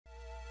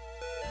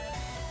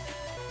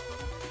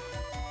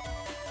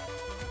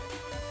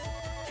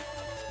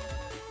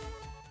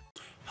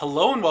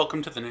Hello and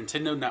welcome to the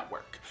Nintendo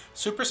Network.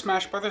 Super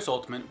Smash Bros.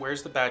 Ultimate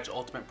wears the badge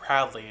Ultimate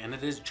proudly, and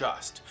it is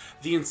just.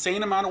 The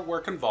insane amount of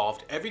work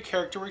involved, every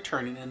character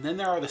returning, and then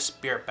there are the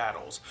spirit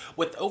battles.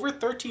 With over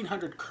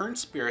 1,300 current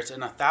spirits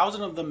and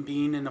 1,000 of them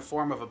being in the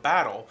form of a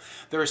battle,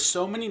 there are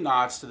so many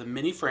nods to the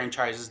many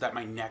franchises that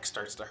my neck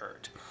starts to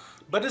hurt.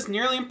 But it's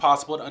nearly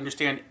impossible to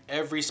understand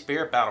every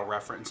spirit battle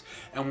reference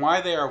and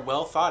why they are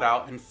well thought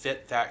out and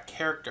fit that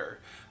character.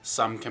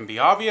 Some can be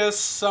obvious,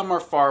 some are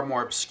far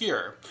more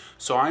obscure.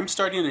 So I'm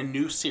starting a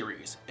new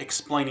series,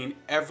 explaining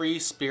every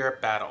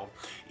spirit battle.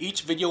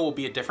 Each video will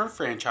be a different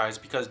franchise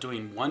because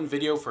doing one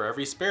video for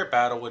every spirit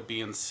battle would be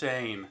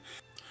insane.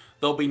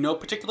 There'll be no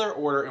particular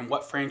order in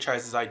what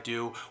franchises I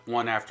do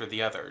one after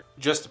the other.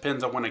 Just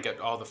depends on when I get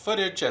all the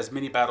footage, as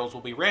many battles will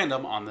be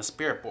random on the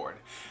spirit board.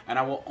 And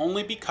I will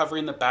only be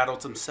covering the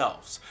battles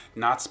themselves,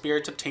 not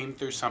spirits obtained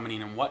through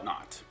summoning and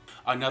whatnot.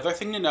 Another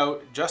thing to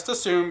note, just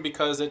assume,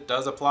 because it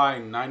does apply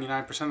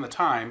 99% of the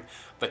time,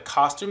 the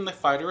costume the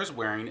fighter is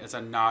wearing is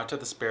a nod to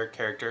the spirit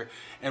character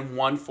in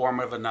one form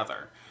or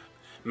another.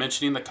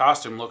 Mentioning the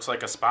costume looks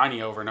like a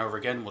Spiny over and over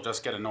again will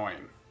just get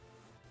annoying.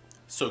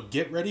 So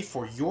get ready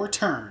for your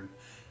turn.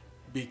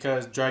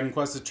 Because Dragon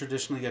Quest is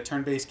traditionally a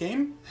turn-based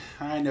game,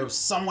 I know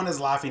someone is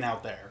laughing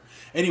out there.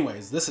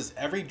 Anyways, this is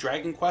every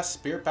Dragon Quest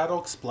spirit battle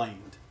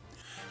explained.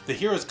 The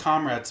hero's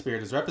comrade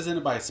spirit is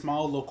represented by a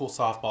small local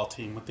softball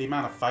team with the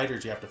amount of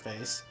fighters you have to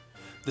face.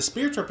 The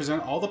spirits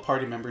represent all the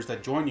party members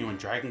that join you in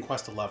Dragon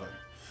Quest XI.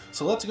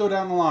 So let's go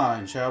down the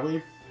line, shall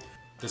we?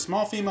 The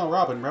small female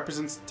Robin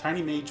represents the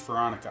tiny mage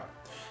Veronica.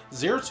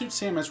 Zero Suit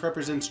Samus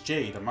represents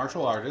Jade, a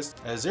martial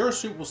artist, as Zero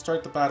Suit will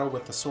start the battle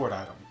with the sword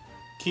item.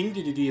 King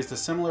Dedede is the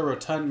similar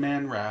rotund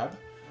man Rab,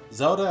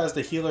 Zelda as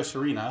the healer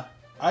Serena,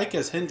 Ike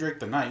as Hendrik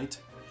the knight,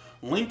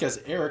 Link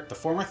as Eric the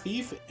former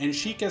thief, and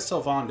Sheik as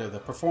Sylvando the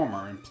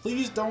performer. And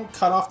please don't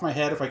cut off my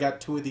head if I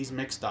got two of these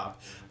mixed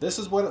up. This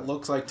is what it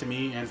looks like to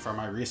me and from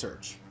my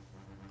research.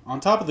 On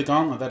top of the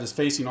gauntlet that is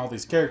facing all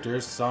these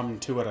characters, some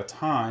two at a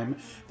time,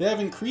 they have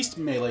increased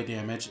melee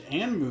damage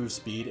and move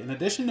speed in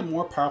addition to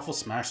more powerful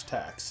smash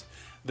attacks.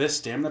 This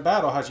stamina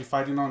battle has you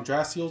fighting on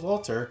Draciel's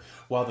altar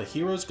while the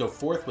heroes go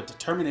forth with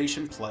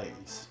determination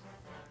plays.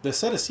 The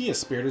Sedacia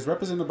spirit is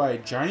represented by a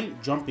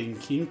giant jumping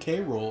King K.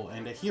 Rool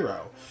and a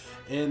hero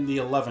in the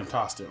 11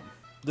 costume.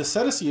 The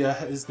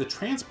Sedacia is the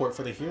transport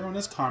for the hero and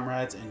his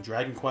comrades in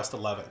Dragon Quest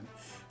XI.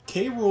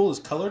 K. Rool is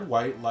colored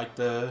white like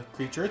the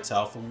creature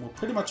itself and will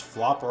pretty much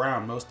flop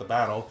around most of the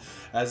battle,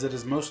 as it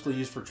is mostly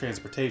used for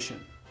transportation.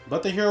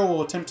 But the hero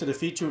will attempt to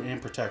defeat you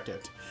and protect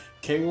it.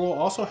 K. Rool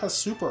also has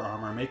super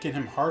armor, making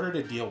him harder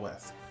to deal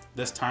with.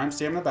 This time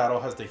stamina battle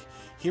has the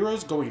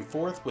heroes going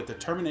forth with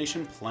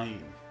determination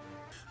playing.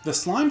 The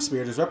Slime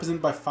Spirit is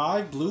represented by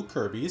 5 blue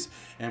Kirbys,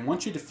 and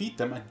once you defeat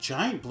them, a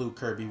giant blue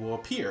Kirby will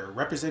appear,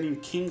 representing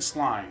King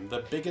Slime,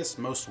 the biggest,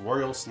 most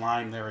royal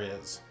slime there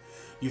is.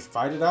 You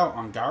fight it out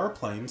on Gaur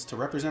Plains to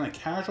represent a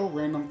casual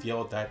random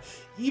field that,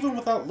 even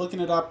without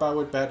looking it up, I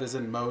would bet is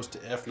in most,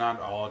 if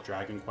not all,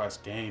 Dragon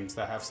Quest games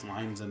that have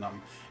slimes in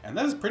them, and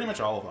that is pretty much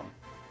all of them.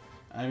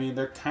 I mean,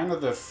 they're kind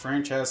of the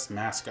franchise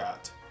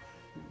mascot.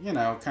 You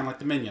know, kind of like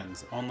the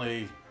Minions,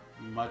 only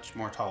much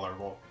more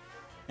tolerable.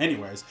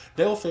 Anyways,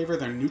 they will favor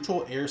their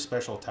neutral air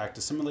special attack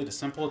to simulate a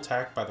simple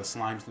attack by the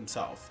slimes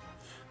themselves.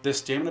 This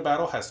stamina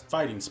battle has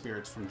fighting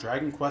spirits from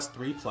Dragon Quest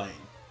III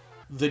playing.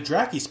 The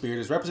Draki spirit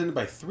is represented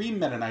by 3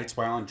 Meta Knights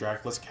while in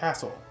Dracula's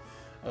castle.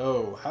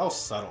 Oh, how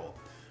subtle.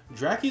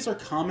 Drakis are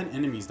common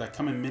enemies that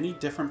come in many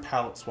different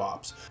palette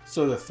swaps,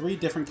 so the 3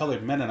 different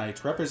colored Meta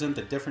Knights represent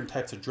the different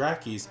types of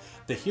Drakis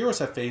the heroes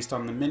have faced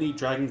on the many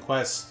Dragon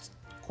Quest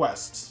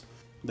quests.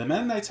 The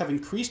Meta Knights have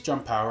increased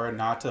jump power, and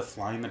not to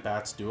flying the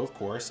bats do of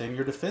course, and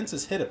your defense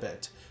is hit a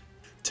bit,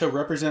 to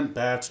represent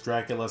bats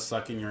Dracula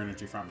sucking your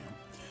energy from you.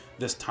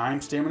 This time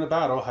stamina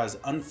battle has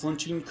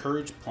unflinching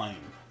courage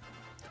playing.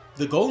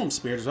 The Golem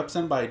spirit is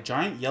represented by a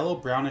giant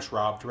yellow-brownish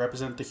Rob to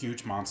represent the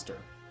huge monster.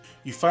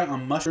 You fight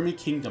on Mushroomy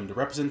Kingdom to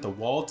represent the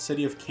walled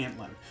city of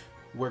Cantlin,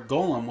 where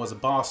Golem was a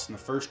boss in the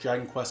first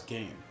Dragon Quest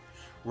game.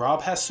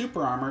 Rob has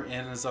super armor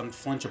and is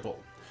unflinchable,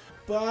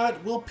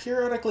 but will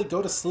periodically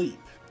go to sleep.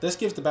 This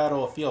gives the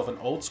battle a feel of an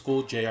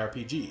old-school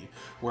JRPG,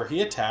 where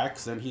he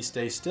attacks, then he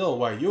stays still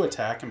while you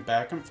attack, and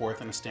back and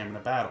forth in a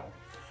stamina battle.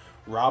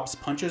 Rob's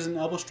punches and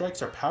elbow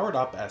strikes are powered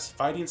up as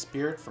fighting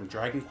spirit from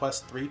Dragon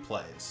Quest III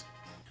plays.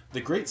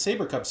 The Great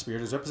Saber Cub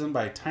spirit is represented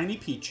by a tiny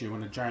Pichu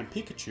and a giant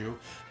Pikachu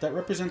that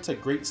represents a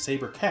Great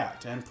Saber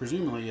Cat, and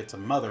presumably it's a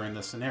mother in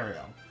this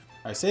scenario.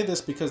 I say this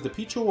because the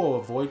Pichu will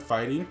avoid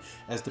fighting,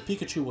 as the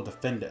Pikachu will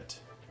defend it.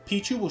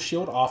 Pichu will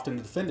shield often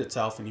to defend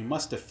itself, and you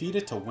must defeat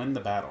it to win the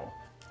battle.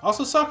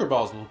 Also, soccer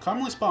balls will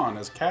commonly spawn,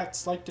 as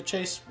cats like to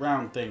chase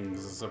round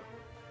things.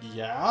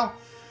 Yeah?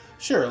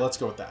 Sure, let's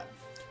go with that.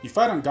 You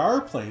fight on Gaur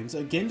Plains,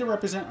 again to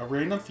represent a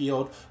random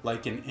field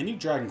like in any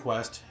Dragon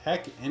Quest,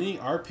 heck, any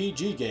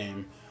RPG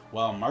game,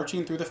 while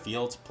marching through the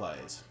fields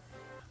plays.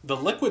 The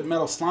Liquid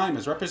Metal Slime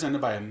is represented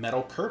by a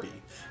Metal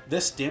Kirby.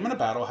 This stamina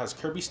battle has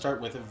Kirby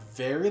start with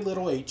very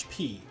little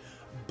HP,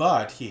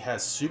 but he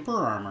has super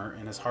armor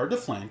and is hard to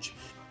flinch.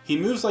 He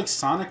moves like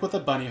Sonic with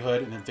a bunny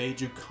hood and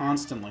evades you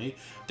constantly.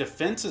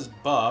 Defense is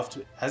buffed,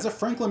 has a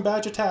Franklin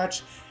badge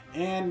attached,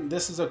 and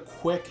this is a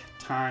quick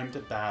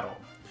timed battle.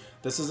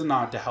 This is a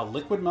nod to how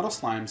liquid metal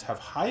slimes have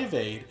high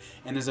evade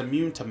and is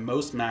immune to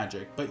most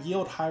magic, but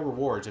yield high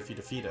rewards if you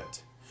defeat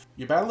it.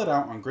 You battle it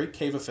out on Great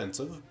Cave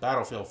Offensive,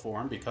 battlefield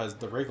form, because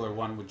the regular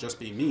one would just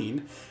be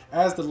mean,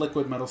 as the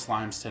liquid metal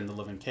slimes tend to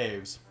live in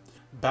caves.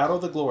 Battle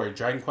the Glory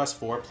Dragon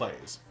Quest IV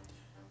plays.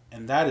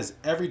 And that is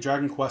every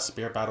Dragon Quest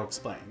Spirit battle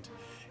explained.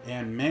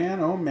 And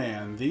man, oh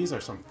man, these are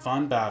some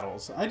fun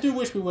battles. I do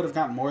wish we would have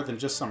gotten more than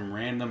just some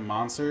random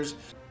monsters,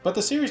 but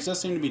the series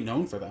does seem to be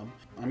known for them.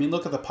 I mean,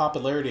 look at the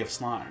popularity of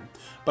slime.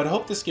 But I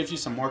hope this gives you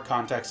some more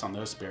context on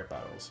those spirit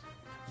battles.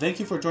 Thank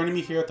you for joining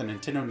me here at the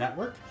Nintendo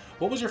Network.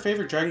 What was your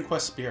favorite Dragon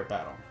Quest Spirit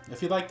battle?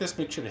 If you like this,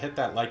 make sure to hit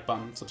that like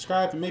button,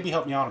 subscribe, and maybe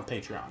help me out on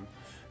Patreon.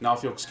 Now,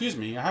 if you'll excuse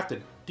me, I have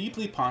to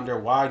deeply ponder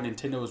why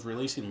Nintendo is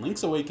releasing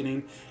Link's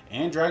Awakening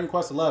and Dragon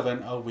Quest XI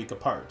a week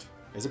apart.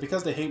 Is it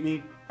because they hate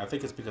me? I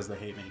think it's because they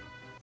hate me.